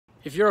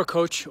If you're a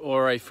coach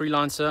or a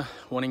freelancer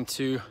wanting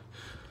to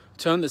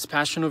turn this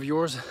passion of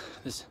yours,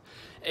 this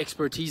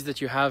expertise that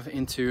you have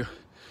into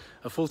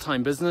a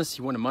full-time business,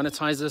 you want to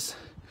monetize this,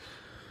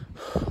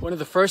 one of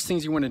the first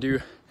things you want to do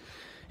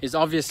is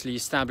obviously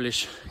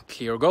establish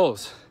clear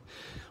goals.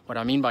 What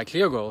I mean by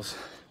clear goals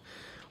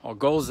are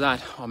goals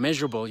that are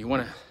measurable. You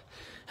want to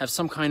have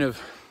some kind of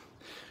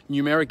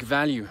numeric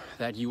value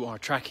that you are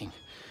tracking.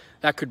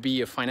 That could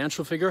be a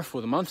financial figure for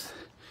the month,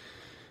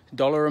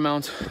 dollar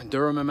amount,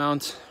 dirham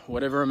amount,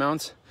 whatever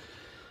amount,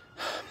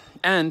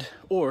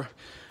 or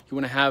you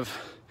want to have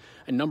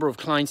a number of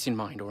clients in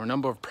mind or a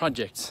number of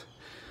projects.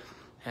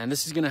 And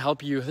this is going to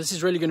help you. This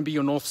is really going to be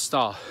your North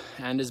Star.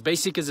 And as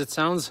basic as it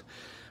sounds,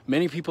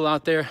 many people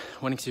out there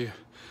wanting to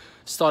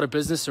start a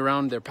business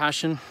around their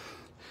passion,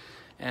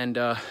 and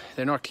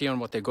they're not clear on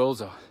what their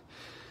goals are.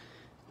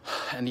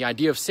 And the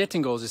idea of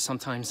setting goals is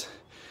sometimes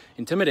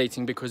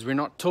intimidating because we're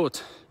not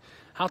taught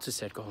how to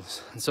set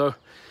goals. And so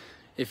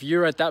if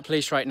you're at that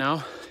place right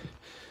now,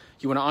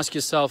 you want to ask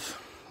yourself,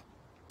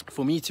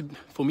 for me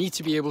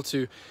to be able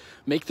to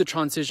make the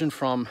transition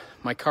from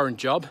my current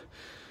job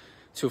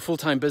to a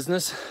full-time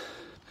business,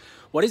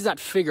 what is that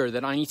figure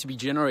that I need to be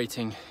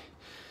generating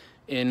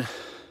in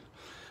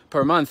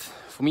per month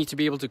for me to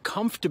be able to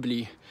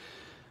comfortably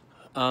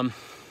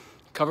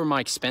cover my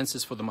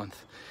expenses for the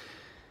month?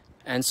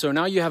 And so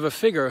now you have a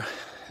figure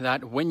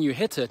that when you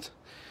hit it,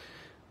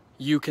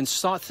 you can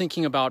start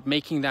thinking about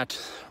making that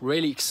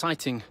really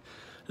exciting,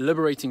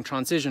 liberating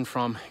transition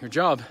from your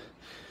job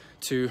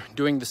to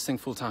doing this thing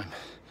full time.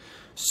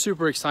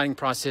 Super exciting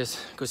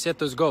process. Go set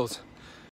those goals.